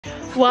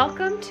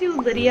Welcome to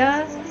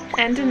Lydia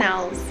and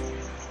DaNelle's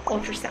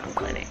ultrasound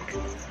clinic,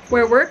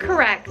 where we're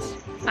correct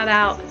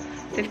about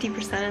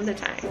 50% of the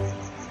time.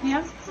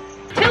 Yeah.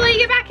 Tilly,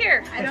 get back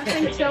here! I don't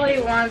think Tilly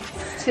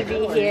wants to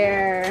be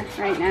here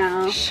right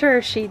now.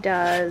 Sure she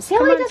does.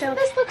 Tilly, doesn't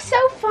this look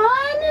so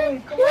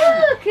fun?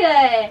 Look!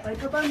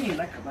 Like a bunny,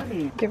 like a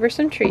bunny. Give her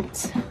some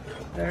treats.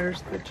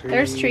 There's the treats.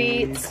 There's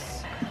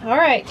treats. All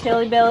right,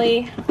 Tilly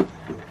Billy.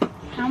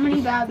 How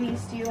many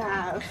babbies do you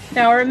have?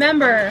 Now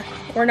remember,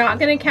 we're not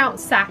gonna count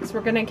sacs.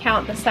 We're gonna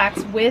count the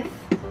sacs with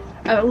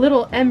a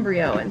little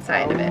embryo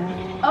inside of it.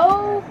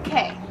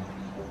 Okay.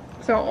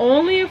 So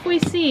only if we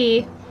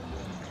see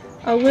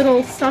a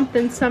little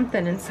something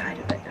something inside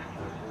of it.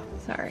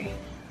 Sorry.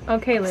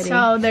 Okay, Lydia.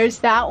 So there's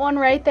that one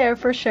right there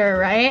for sure,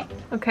 right?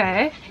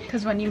 Okay.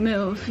 Because when you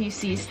move, you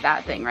see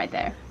that thing right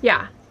there.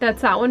 Yeah,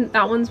 that's that one.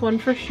 That one's one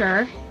for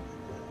sure.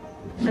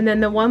 And then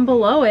the one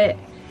below it.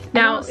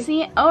 Now,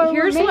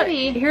 here's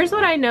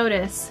what I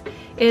notice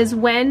is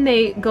when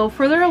they go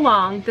further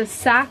along, the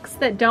sacs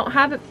that don't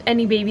have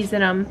any babies in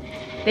them,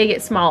 they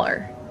get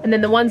smaller. And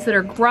then the ones that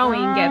are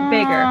growing get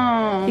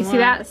bigger. You see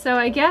that? So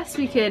I guess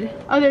we could...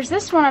 Oh, there's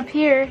this one up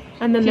here.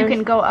 And then you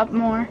can go up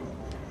more.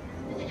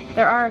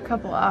 There are a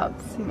couple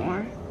ups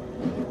more.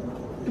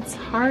 It's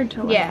hard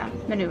to... Yeah,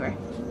 maneuver.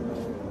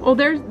 Oh,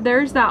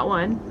 there's that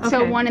one. Okay.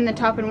 So one in the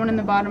top and one in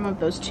the bottom of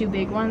those two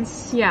big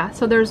ones. Yeah,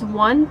 so there's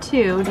 1,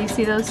 2. Do you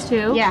see those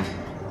two? Yeah.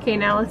 Okay,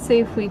 now let's see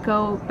if we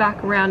go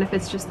back around if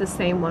it's just the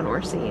same one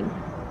we're seeing.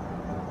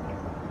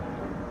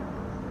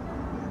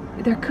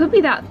 There could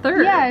be that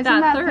third. Yeah, isn't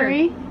that third.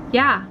 3?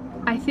 Yeah,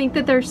 I think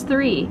that there's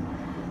 3.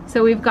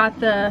 So we've got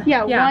the...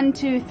 Yeah, 1,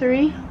 2,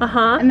 3.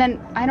 Uh-huh. And then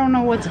I don't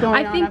know what's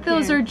going on I think up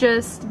those here. are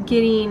just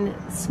getting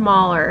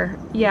smaller.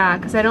 Yeah,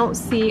 because I don't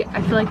see...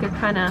 I feel like they're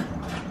kind of...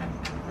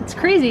 It's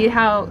crazy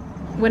how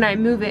when I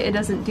move it, it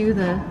doesn't do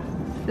the...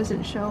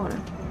 doesn't show it.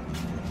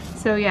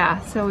 So yeah,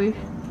 so we've...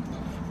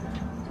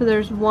 So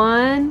there's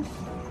 1...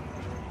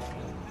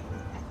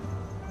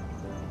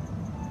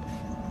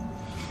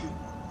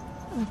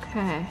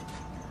 Okay.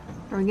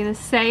 Are we gonna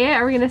say it?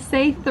 Are we gonna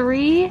say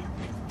 3?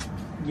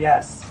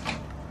 Yes.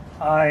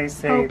 I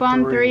say Hope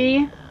on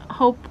 3.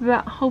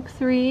 Hope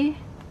 3.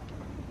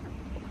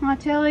 Huh,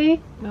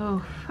 Tilly?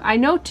 Oh, I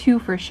know 2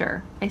 for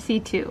sure. I see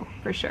 2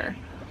 for sure.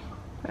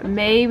 But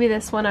maybe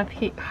this one up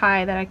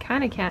high that I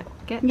kind of can't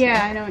get to.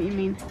 Yeah, I know what you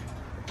mean.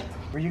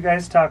 When you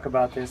guys talk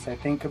about this, I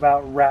think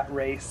about rat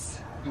race.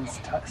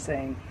 He's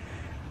saying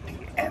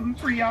the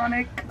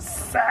embryonic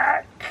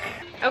sac.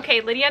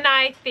 Okay, Lydia and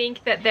I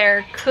think that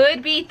there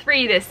could be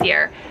 3 this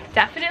year.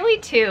 Definitely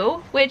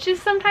 2, which is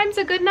sometimes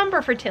a good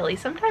number for Tilly.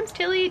 Sometimes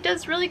Tilly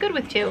does really good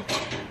with 2.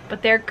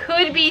 But there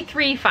could be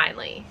 3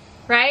 finally,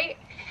 right?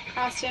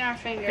 Crossing our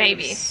fingers.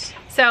 Maybe.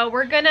 So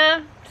we're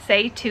gonna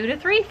say 2 to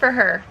 3 for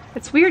her.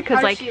 It's weird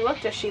because like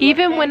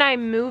even when I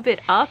move it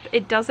up,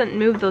 it doesn't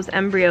move those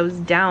embryos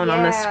down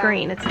on the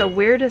screen. It's the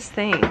weirdest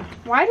thing.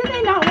 Why do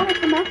they not want to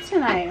come up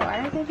tonight? Why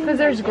are they doing Because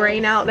there's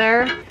grain out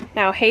there.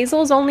 Now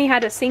Hazel's only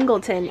had a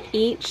singleton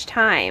each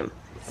time.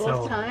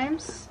 Both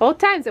times? Both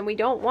times, and we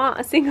don't want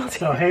a singleton.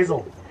 So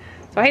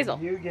Hazel.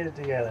 You get it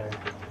together.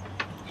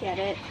 Get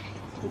it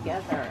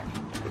together.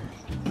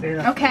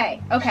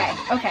 Okay. Okay,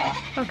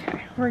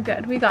 we're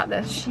good. We got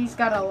this. She's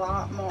got a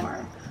lot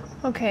more.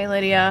 Okay,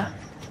 Lydia.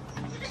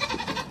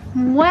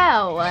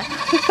 Well.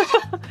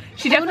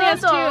 She definitely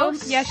has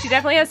 2. Yeah, she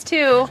definitely has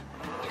 2.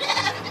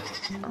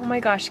 Oh my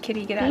gosh,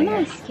 Kitty, get out of here.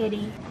 Nice,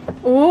 Kitty.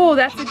 Oh,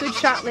 that's a good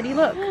shot, Lydia.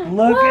 Look.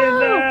 Look at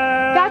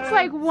that. That's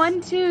like 1,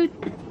 2,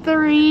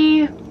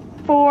 3,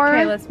 4.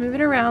 Okay, let's move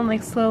it around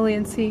like slowly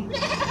and see.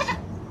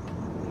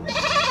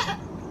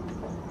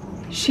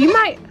 She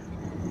might.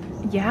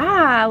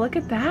 Yeah, look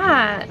at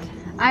that.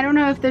 I don't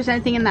know if there's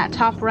anything in that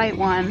top right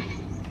one.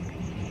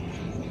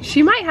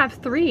 She might have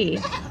 3.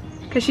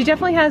 Because she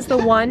definitely has the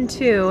 1,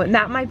 2, and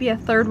that might be a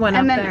 3rd one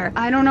and up then, there.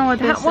 I don't know what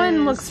this is. That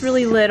one looks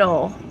really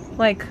little.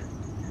 Like.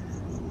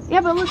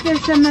 Yeah, but look,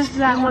 there's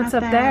that one what's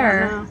up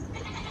there.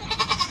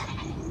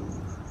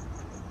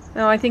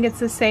 No, I think it's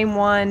the same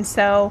one.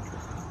 So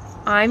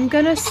I'm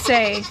gonna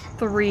say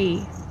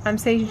 3. I'm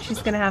saying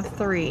she's gonna have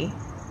 3.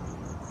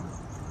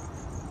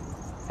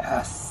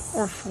 Yes.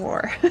 Or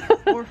 4.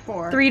 Or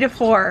 4. 3 to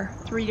 4.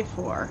 3 to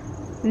 4.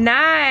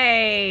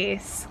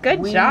 Nice. Good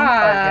We job.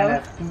 are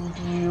gonna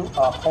feed you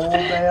a whole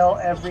bale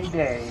every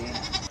day.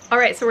 All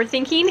right, so we're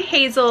thinking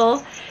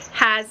Hazel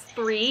has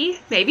 3,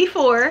 maybe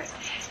 4,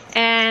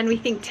 and we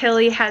think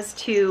Tilly has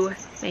 2,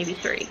 maybe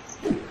 3.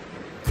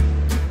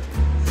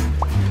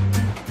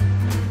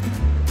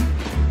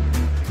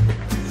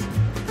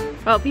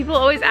 Well, people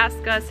always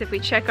ask us if we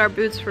check our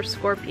boots for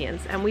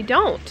scorpions, and we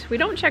don't. We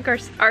don't check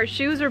our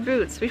shoes or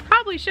boots. We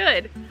probably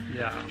should.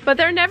 Yeah. But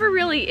they're never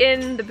really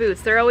in the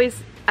boots. They're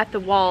always at the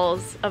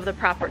walls of the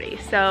property.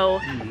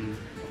 So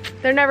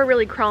they're never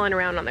really crawling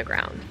around on the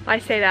ground. I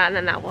say that and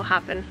then that will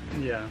happen.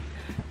 Yeah.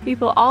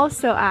 People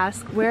also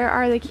ask, where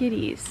are the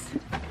kitties?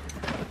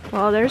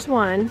 Well, there's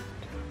one.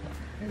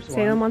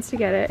 Salem wants to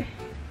get it.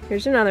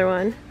 Here's another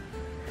one.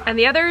 And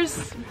the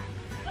others,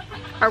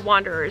 are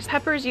wanderers.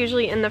 Pepper's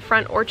usually in the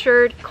front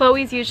orchard,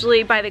 Chloe's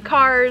usually by the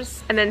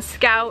cars, and then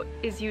Scout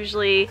is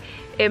usually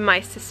in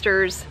my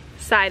sister's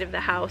side of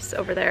the house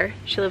over there.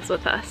 She lives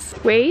with us.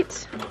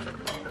 Wait.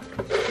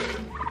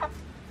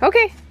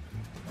 Okay.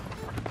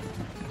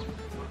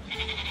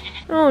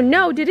 Oh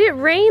no, did it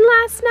rain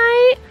last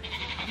night?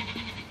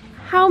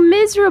 How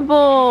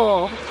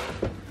miserable.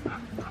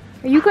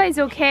 Are you guys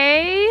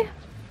okay?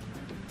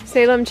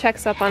 Salem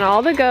checks up on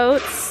all the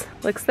goats,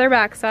 licks their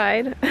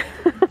backside,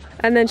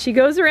 and then she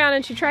goes around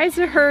and she tries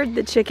to herd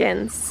the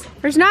chickens.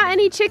 There's not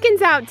any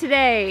chickens out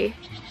today.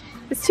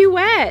 It's too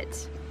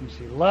wet. And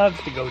she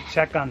loves to go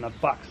check on the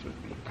bucks with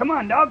me. Come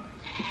on, dog.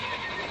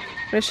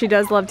 But she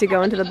does love to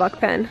go into the buck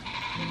pen.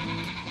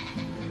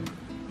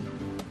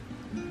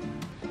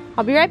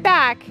 I'll be right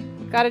back.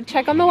 Gotta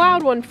check on the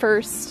loud one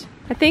first.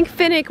 I think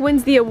Finnick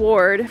wins the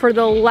award for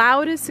the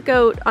loudest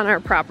goat on our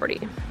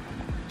property.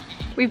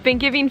 We've been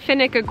giving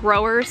Finnick a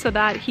grower so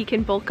that he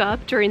can bulk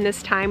up during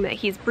this time that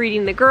he's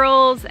breeding the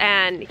girls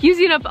and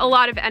using up a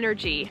lot of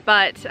energy.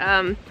 But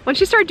once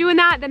you start doing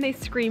that, then they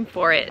scream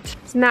for it.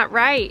 Isn't that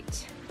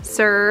right,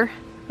 sir?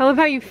 I love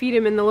how you feed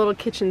him in the little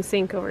kitchen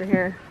sink over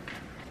here.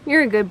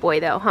 You're a good boy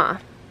though, huh?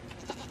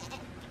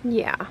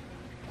 Yeah.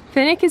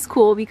 Finnick is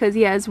cool because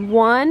he has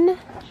one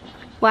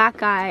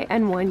black eye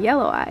and one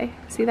yellow eye.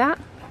 See that?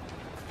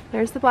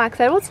 There's the black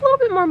side. Well, it's a little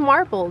bit more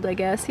marbled, I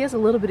guess. He has a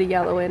little bit of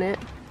yellow in it.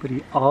 But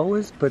he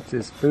always puts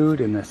his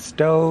food in the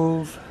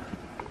stove.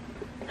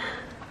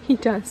 He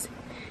does.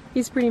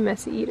 He's a pretty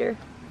messy eater.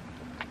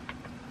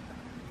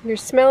 You're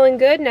smelling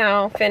good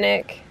now,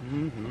 Finnick.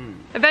 Mm-hmm.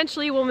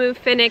 Eventually we'll move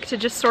Finnick to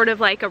just sort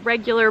of like a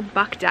regular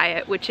buck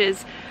diet, which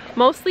is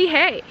mostly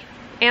hay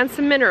and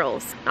some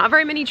minerals. Not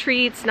very many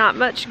treats, not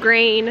much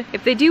grain.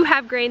 If they do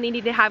have grain, they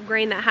need to have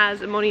grain that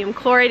has ammonium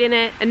chloride in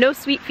it, and no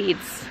sweet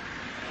feeds.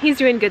 He's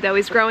doing good though.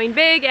 He's growing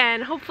big,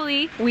 and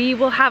hopefully we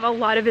will have a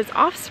lot of his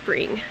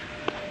offspring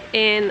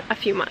in a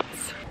few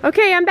months.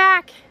 Okay, I'm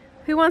back.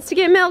 Who wants to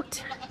get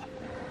milked?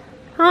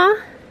 Huh?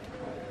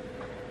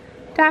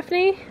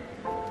 Daphne?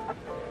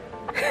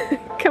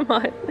 Come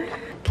on.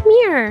 Come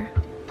here.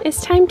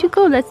 It's time to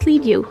go. Let's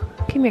leave you.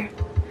 Come here.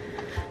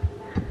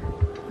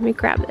 Let me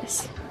grab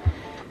this.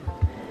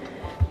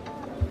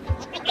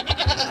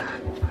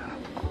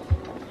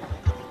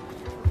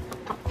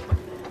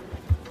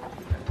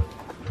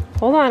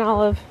 Hold on,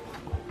 Olive.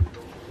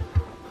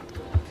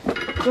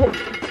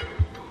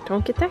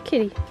 Don't get that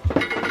kitty.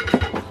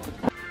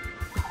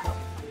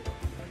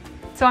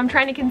 So I'm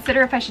trying to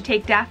consider if I should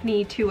take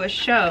Daphne to a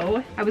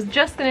show. I was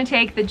just gonna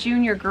take the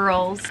junior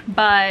girls,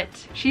 but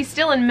she's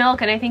still in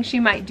milk and I think she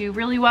might do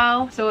really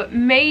well. So it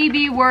may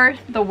be worth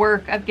the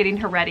work of getting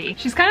her ready.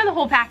 She's kind of the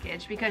whole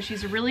package because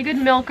she's a really good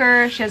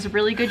milker. She has a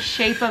really good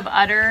shape of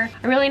udder,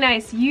 a really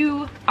nice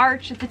U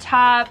arch at the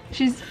top.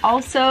 She's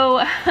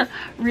also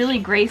really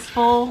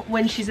graceful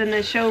when she's in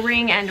the show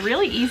ring and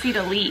really easy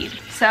to lead.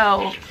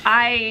 So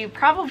I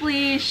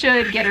probably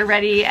should get her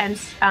ready and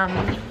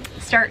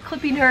start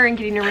clipping her and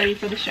getting her ready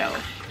for the show.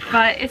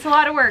 But it's a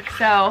lot of work,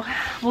 so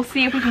we'll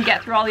see if we can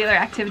get through all the other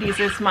activities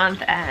this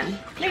month and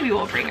maybe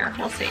we'll bring her,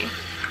 we'll see.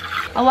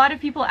 A lot of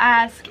people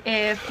ask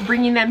if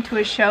bringing them to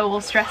a show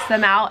will stress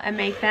them out and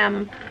make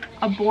them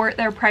abort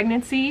their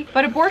pregnancy,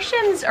 but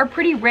abortions are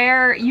pretty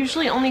rare,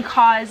 usually only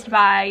caused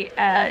by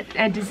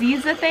a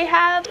disease that they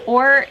have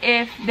or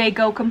if they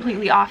go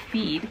completely off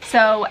feed.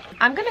 So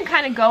I'm gonna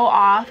kind of go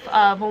off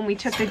of when we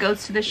took the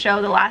goats to the show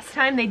the last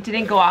time. They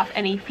didn't go off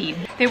any feed.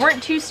 They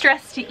weren't too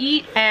stressed to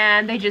eat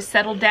and they just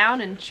settled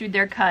down and chewed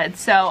their cud.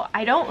 So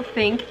I don't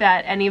think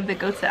that any of the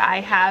goats that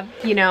I have,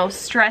 you know,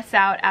 stress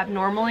out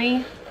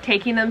abnormally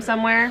taking them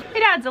somewhere.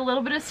 It adds a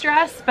little bit of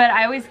stress, but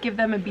I always give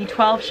them a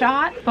B12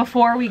 shot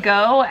before we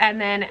go and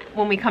then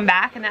when we come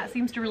back, and that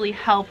seems to really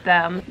help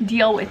them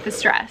deal with the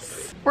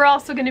stress. We're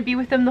also gonna be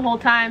with them the whole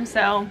time,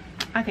 so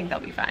I think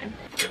they'll be fine.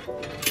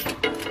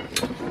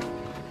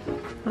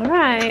 All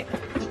right.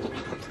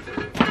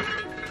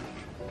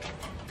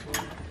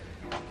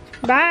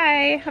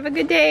 Bye, have a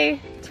good day.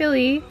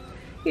 Tilly,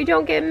 you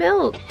don't get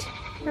milked,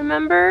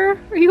 remember?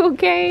 Are you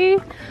okay?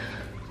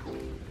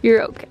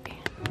 You're okay.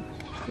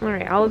 All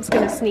right, Olive's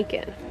gonna sneak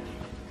in.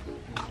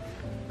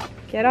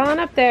 Get on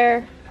up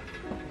there.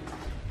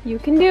 You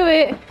can do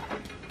it.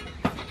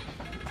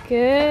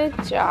 Good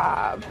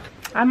job.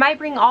 I might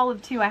bring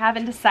Olive too, I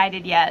haven't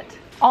decided yet.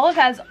 Olive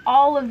has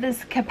all of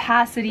this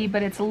capacity,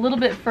 but it's a little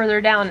bit further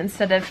down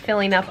instead of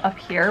filling up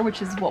here,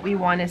 which is what we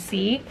wanna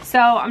see. So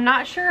I'm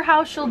not sure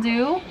how she'll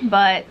do,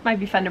 but might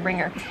be fun to bring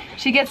her.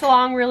 She gets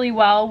along really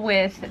well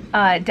with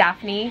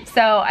Daphne,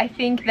 so I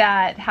think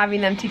that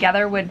having them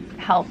together would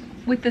help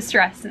with the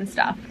stress and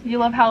stuff. You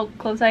love how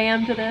close I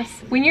am to this?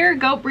 When you're a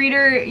goat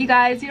breeder, you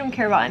guys, you don't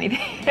care about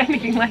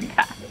anything like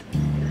that.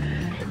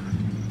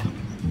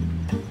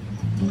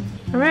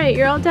 All right,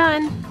 you're all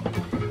done.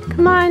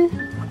 Come on.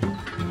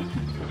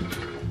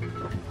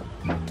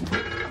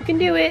 You can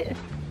do it.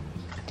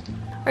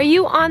 Are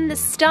you on the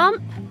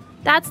stump?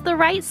 That's the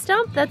right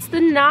stump? That's the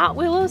not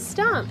Willow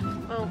stump.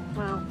 Oh,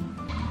 wow.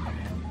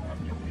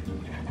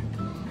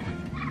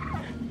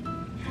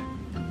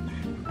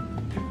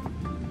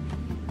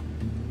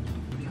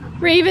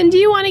 Raven, do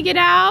you want to get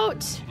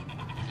out?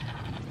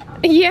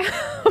 Yeah,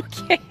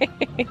 okay.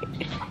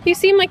 You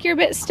seem like you're a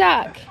bit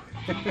stuck.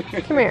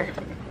 Come here.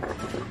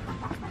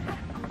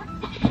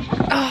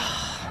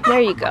 Oh,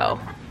 there you go.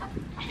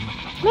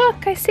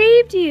 Look, I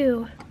saved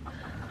you.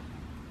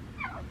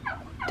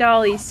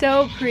 Dolly,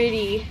 so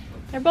pretty.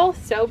 They're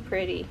both so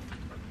pretty.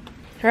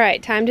 All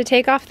right, time to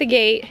take off the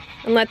gate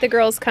and let the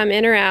girls come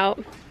in or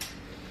out.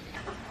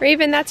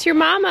 Raven, that's your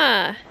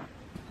mama.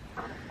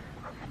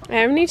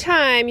 Every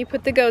time you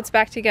put the goats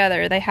back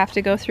together, they have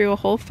to go through a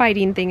whole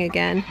fighting thing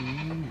again.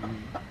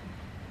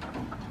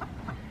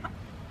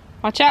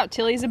 Watch out,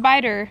 Tilly's a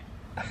biter.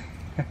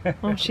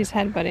 Oh, she's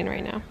headbutting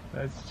right now.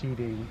 That's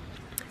cheating.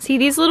 See,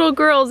 these little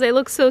girls, they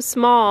look so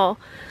small.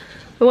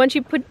 But once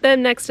you put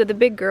them next to the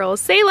big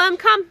girls, Salem,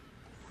 come.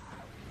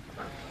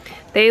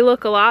 They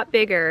look a lot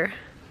bigger.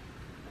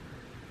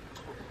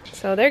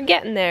 So they're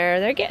getting there.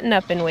 They're getting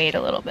up in weight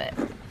a little bit.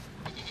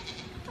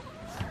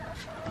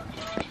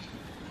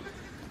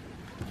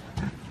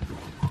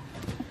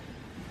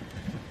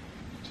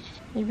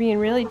 You're being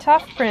really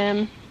tough,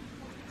 Prim.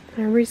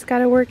 Everybody's got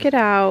to work it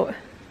out.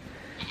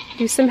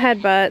 Do some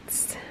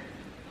headbutts.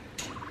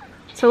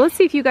 So let's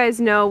see if you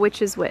guys know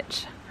which is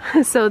which.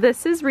 So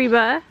this is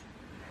Reba,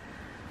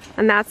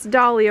 and that's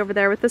Dolly over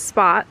there with the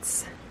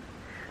spots.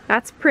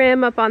 That's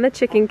Prim up on the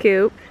chicken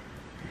coop,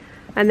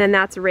 and then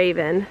that's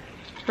Raven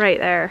right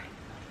there,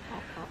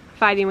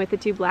 fighting with the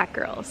two black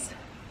girls.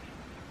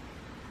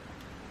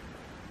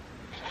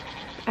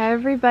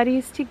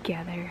 Everybody's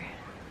together.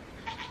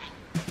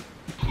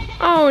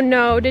 Oh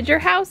no, did your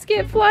house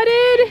get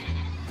flooded?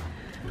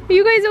 Are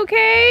you guys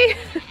okay?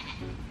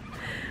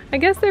 I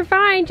guess they're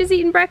fine, just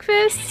eating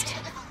breakfast.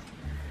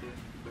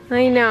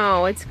 I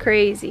know, it's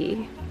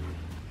crazy.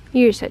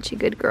 You're such a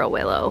good girl,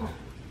 Willow.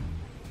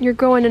 You're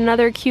growing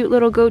another cute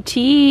little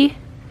goatee.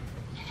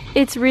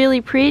 It's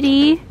really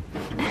pretty.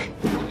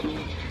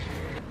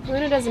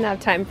 Luna doesn't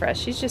have time for us,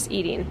 she's just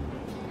eating.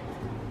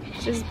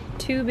 She's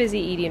too busy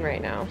eating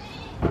right now.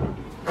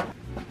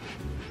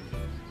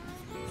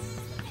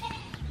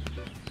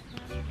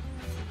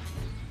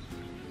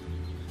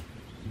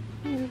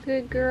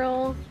 Good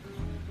girl.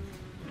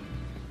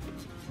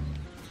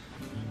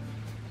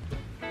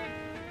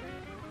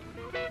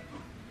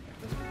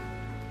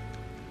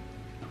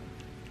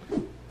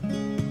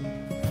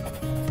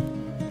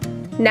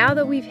 Now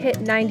that we've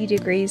hit 90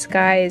 degrees,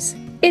 guys,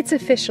 it's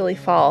officially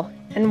fall.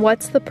 And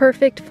what's the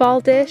perfect fall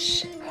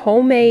dish?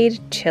 Homemade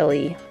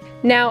chili.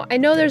 Now, I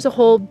know there's a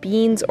whole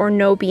beans or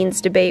no beans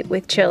debate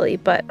with chili,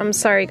 but I'm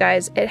sorry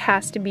guys, it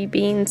has to be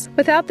beans.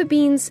 Without the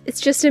beans, it's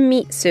just a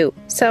meat soup,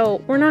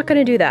 so we're not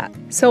gonna do that.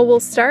 So we'll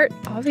start,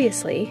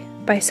 obviously,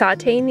 by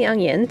sauteing the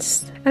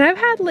onions. And I've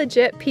had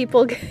legit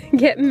people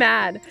get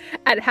mad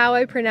at how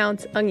I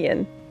pronounce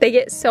onion. They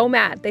get so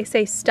mad, they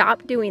say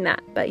stop doing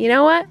that. But you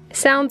know what? It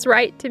sounds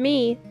right to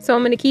me, so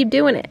I'm gonna keep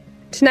doing it.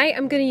 Tonight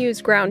I'm gonna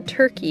use ground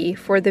turkey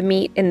for the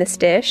meat in this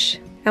dish.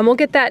 And we'll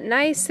get that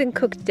nice and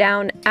cooked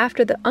down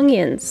after the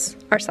onions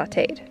are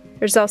sauteed.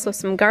 There's also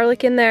some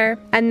garlic in there.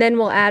 And then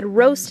we'll add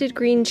roasted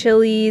green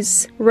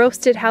chilies,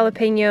 roasted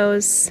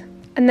jalapenos,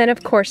 and then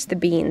of course the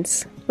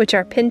beans, which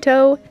are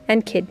pinto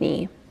and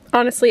kidney.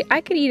 Honestly,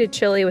 I could eat a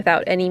chili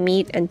without any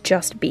meat and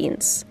just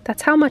beans.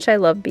 That's how much I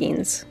love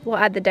beans. We'll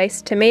add the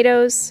diced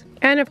tomatoes,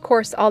 and of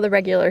course all the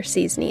regular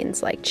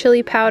seasonings like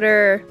chili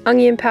powder,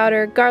 onion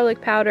powder, garlic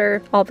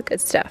powder, all the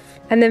good stuff.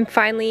 And then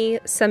finally,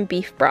 some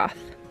beef broth.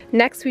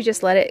 Next, we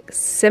just let it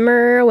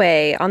simmer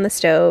away on the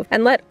stove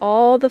and let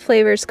all the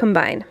flavors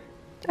combine.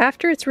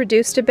 After it's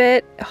reduced a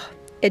bit,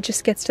 it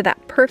just gets to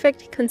that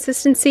perfect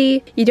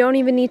consistency. You don't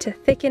even need to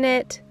thicken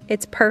it.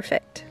 It's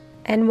perfect.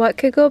 And what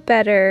could go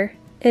better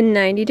in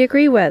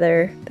 90-degree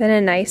weather than a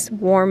nice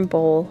warm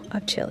bowl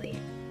of chili?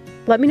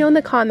 Let me know in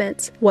the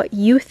comments what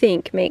you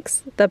think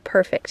makes the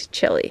perfect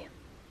chili.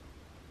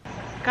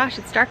 Gosh,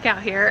 it's dark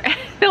out here.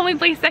 The only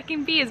place I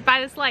can be is by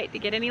this light to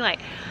get any light.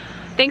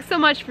 Thanks so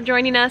much for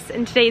joining us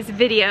in today's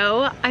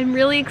video. I'm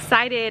really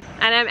excited,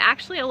 and I'm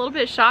actually a little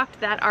bit shocked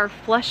that our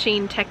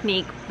flushing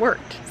technique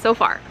worked so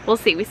far. We'll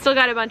see, we still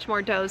got a bunch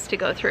more doughs to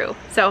go through.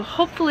 So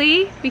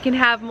hopefully we can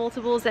have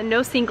multiples and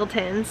no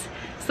singletons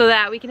so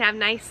that we can have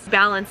nice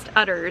balanced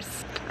udders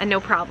and no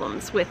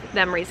problems with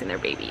them raising their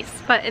babies.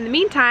 But in the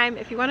meantime,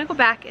 if you want to go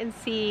back and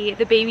see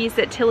the babies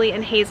that Tilly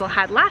and Hazel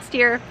had last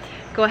year,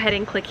 go ahead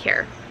and click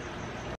here.